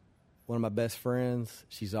musician, one of my best friends.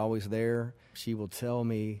 She's always there. She will tell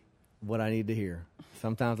me what I need to hear.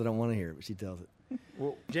 Sometimes I don't want to hear it, but she tells it.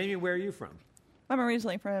 Well, Jamie, where are you from? I'm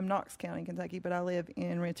originally from Knox County, Kentucky, but I live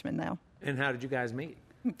in Richmond now. And how did you guys meet?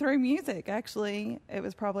 Through music, actually. It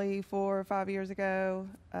was probably 4 or 5 years ago.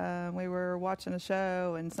 We were watching a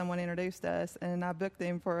show, and someone introduced us, and I booked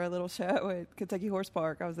them for a little show at Kentucky Horse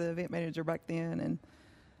Park. I was the event manager back then, and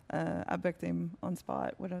I booked him on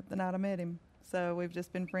spot the night I met him. So we've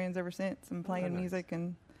just been friends ever since and playing music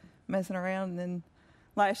and messing around. And then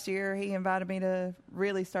last year, he invited me to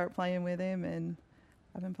really start playing with him, and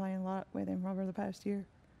I've been playing a lot with him over the past year.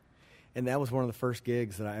 And that was one of the first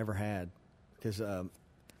gigs that I ever had, because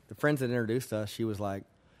the friends that introduced us, they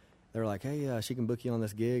were like, hey, she can book you on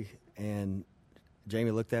this gig. And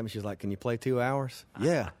Jamie looked at me, she was like, can you play 2 hours?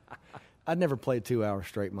 Yeah. I'd never played 2 hours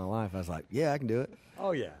straight in my life. I was like, yeah, I can do it.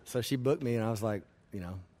 Oh, yeah. So she booked me, and I was like,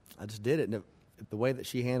 I just did it. And the way that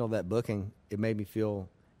she handled that booking, it made me feel,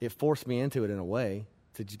 it forced me into it in a way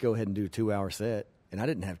to just go ahead and do a 2-hour set. And I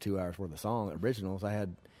didn't have 2 hours worth of song originals. I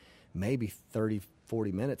had maybe 30,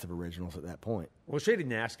 40 minutes of originals at that point. Well, she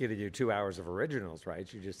didn't ask you to do 2 hours of originals, right?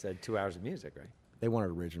 She just said 2 hours of music, right? They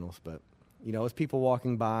wanted originals, but, as people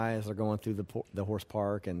walking by as they're going through the horse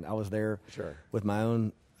park, and I was there with my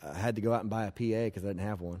own, I had to go out and buy a PA because I didn't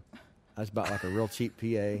have one. I just bought like a real cheap PA.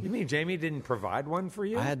 You mean Jamie didn't provide one for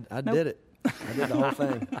you? I did it. I did the whole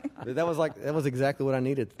thing. That was exactly what I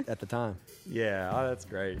needed at the time. Yeah, oh, that's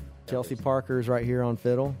great. Chelsea Parker's right here on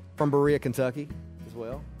fiddle, from Berea, Kentucky as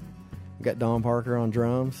well. We got Don Parker on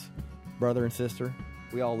drums, brother and sister.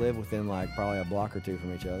 We all live within probably a block or two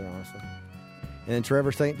from each other, honestly. And then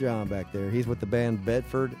Trevor St. John back there. He's with the band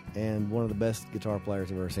Bedford and one of the best guitar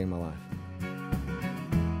players I've ever seen in my life.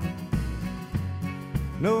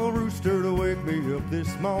 No rooster to wake me up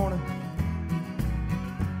this morning.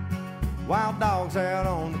 Wild dogs out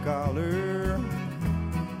on the collar.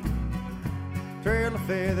 Trail of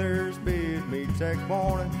feathers bid me next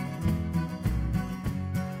morning.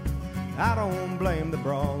 I don't blame the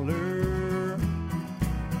brawler,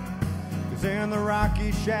 'cause in the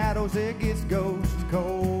rocky shadows it gets ghost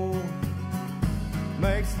cold.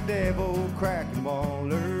 Makes the devil crack and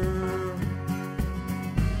waller.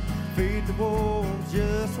 Feed the wolves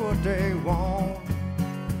just what they want.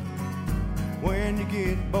 When you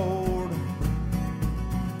get bored,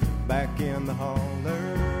 back back in the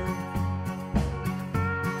holler.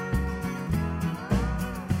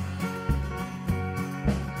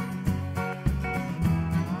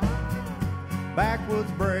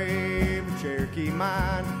 Backwoods brave, a Cherokee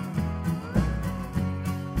mind.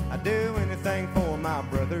 I'd do anything for my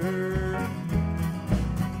brother.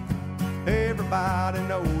 Everybody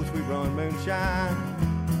knows we run moonshine.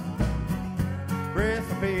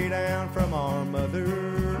 Recipe down from our mother.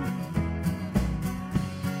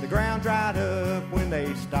 The ground dried up when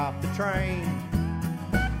they stopped the train.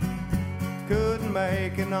 Couldn't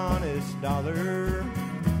make an honest dollar,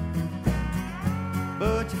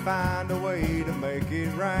 but you find a way to make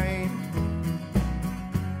it rain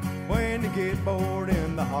when you get bored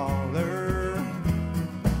in the holler.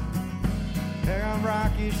 There on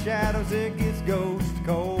rocky shadows it gets ghost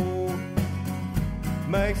cold,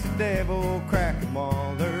 makes the devil crack a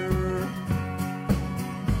mauler.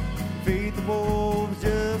 Feed the wolves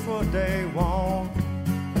just what they want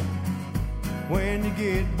when you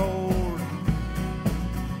get bored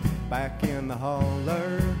back in the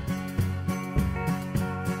holler.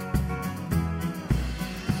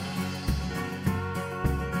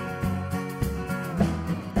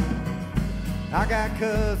 I got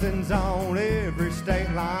cousins on every state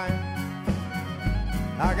line.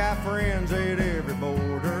 I got friends at every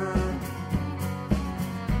border.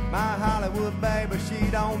 My Hollywood baby, she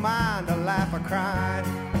don't mind a laugh or cry,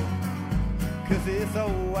 'cause this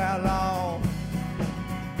old outlaw,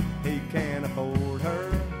 he can't afford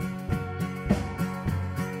her.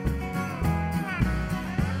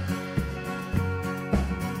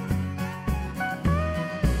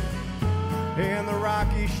 In the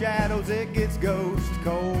rocky shadows it gets ghost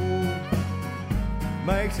cold,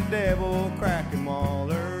 makes the devil crack and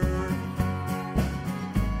mauler.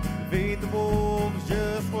 Feed the wolves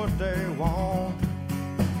just what they want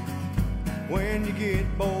when you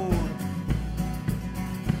get bored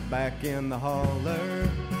back in the holler.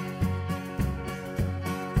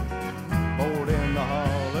 Bored in the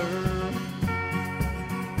holler.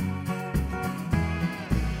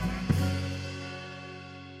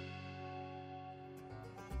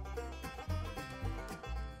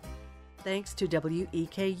 Thanks to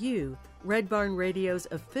WEKU, Red Barn Radio's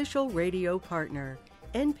official radio partner,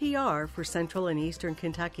 NPR for Central and Eastern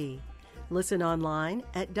Kentucky. Listen online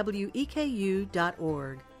at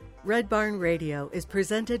weku.org. Red Barn Radio is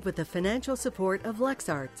presented with the financial support of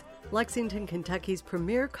LexArts, Lexington, Kentucky's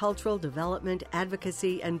premier cultural development,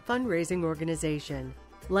 advocacy, and fundraising organization.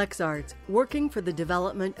 LexArts, working for the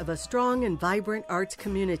development of a strong and vibrant arts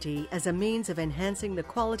community as a means of enhancing the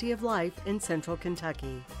quality of life in Central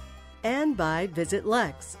Kentucky. And by Visit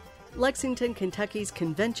Lex, Lexington, Kentucky's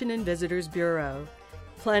Convention and Visitors Bureau.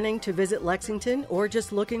 Planning to visit Lexington or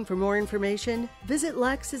just looking for more information? Visit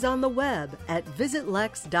Lex is on the web at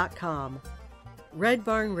visitlex.com. Red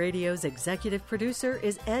Barn Radio's executive producer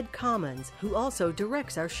is Ed Commons, who also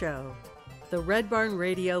directs our show. The Red Barn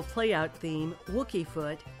Radio playout theme, Wookie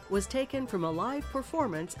Foot, was taken from a live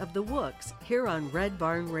performance of the Wooks here on Red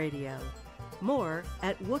Barn Radio. More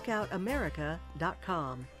at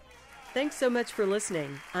WookoutAmerica.com. Thanks so much for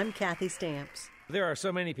listening. I'm Kathy Stamps. There are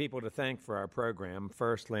so many people to thank for our program.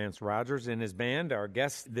 First, Lance Rogers and his band, our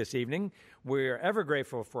guests this evening. We're ever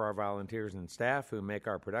grateful for our volunteers and staff who make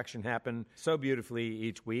our production happen so beautifully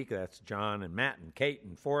each week. That's John and Matt and Kate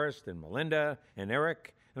and Forrest and Melinda and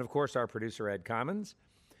Eric, and of course our producer Ed Commons.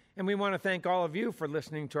 And we want to thank all of you for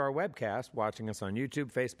listening to our webcast, watching us on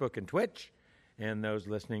YouTube, Facebook, and Twitch, and those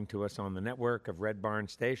listening to us on the network of Red Barn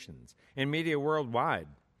stations and media worldwide.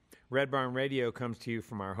 Red Barn Radio comes to you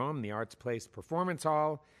from our home, the Arts Place Performance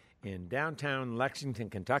Hall in downtown Lexington,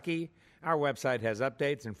 Kentucky. Our website has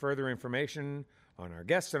updates and further information on our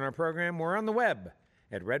guests and our program. We're on the web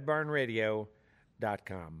at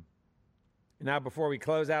redbarnradio.com. Now, before we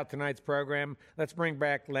close out tonight's program, let's bring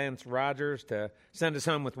back Lance Rogers to send us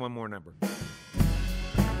home with one more number.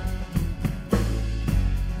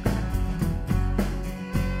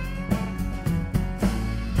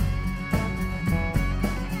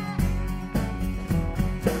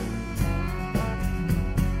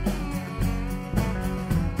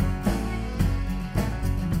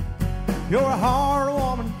 You're a hard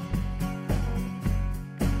woman,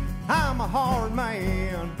 I'm a hard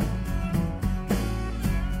man.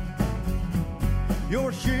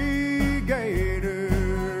 You're a she-gator,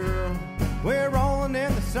 we're rolling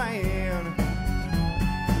in the sand.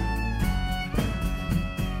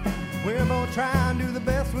 We're both trying to do the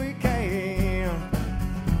best we can.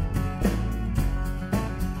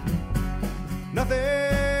 Nothing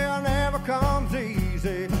ever comes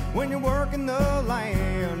easy when you're working the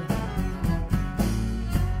land.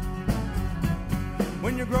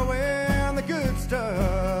 When you're growing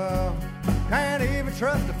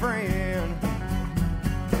trust a friend.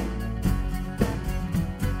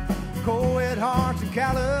 Cold hearts and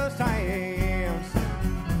calloused hands.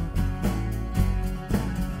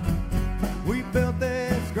 We built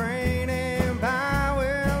this great empire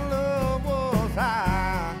when love was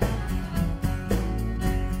high.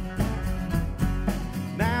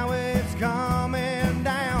 Now it's coming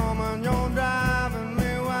down when you're driving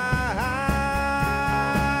me wild.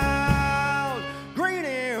 Green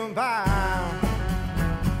empire.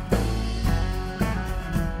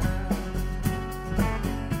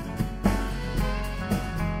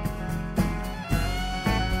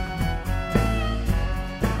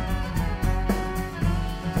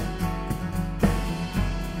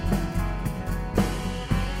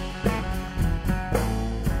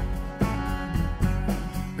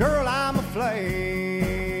 Girl, I'm a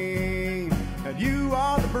flame, and you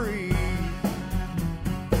are the breeze.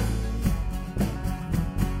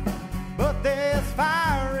 But this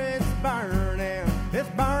fire, it's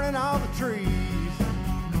burning all the trees.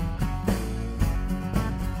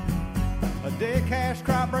 A dead cash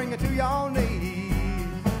crop bring it to your knees.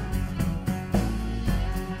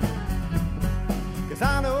 'Cause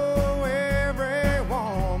I know every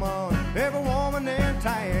woman in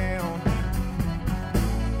town.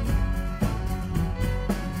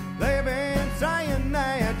 They've been saying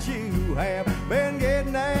that you have been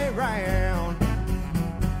getting around.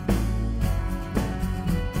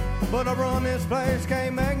 But I run this place,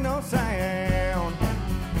 can't make no sound.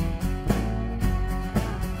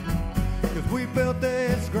 'Cause we built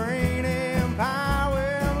this green empire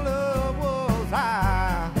when love was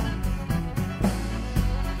high.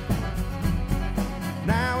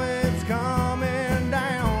 Now it's coming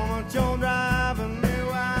down, but you're driving me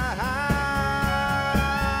wild.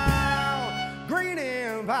 Green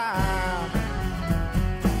empire.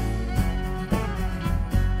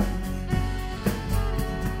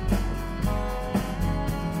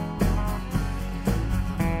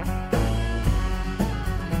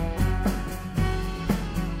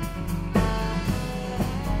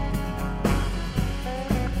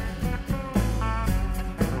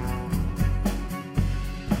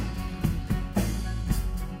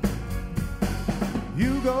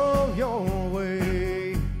 You go your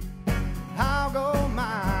way, I'll go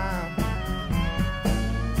mine.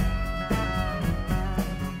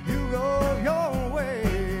 You go your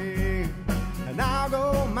way, and I'll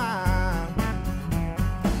go mine.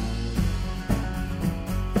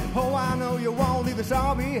 Oh, I know you won't leave us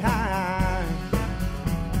all behind.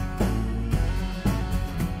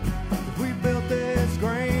 We built this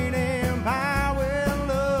great empire when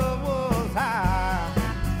love was high.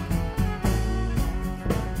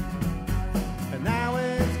 And now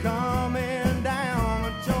it's coming down,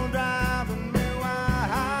 but you're driving me wild.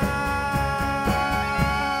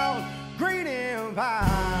 Green empire.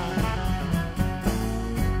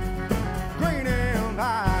 Green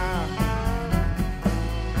empire.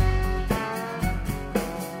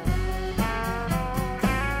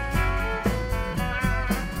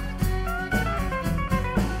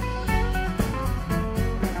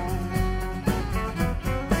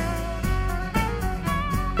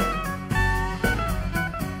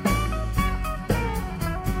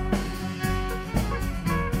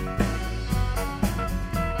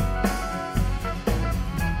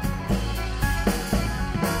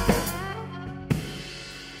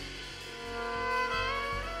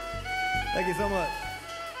 Thank you so much.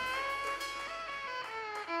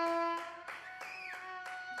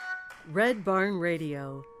 Red Barn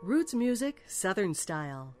Radio, roots music, Southern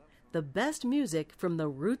style. The best music from the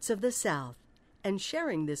roots of the South, and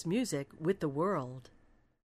sharing this music with the world.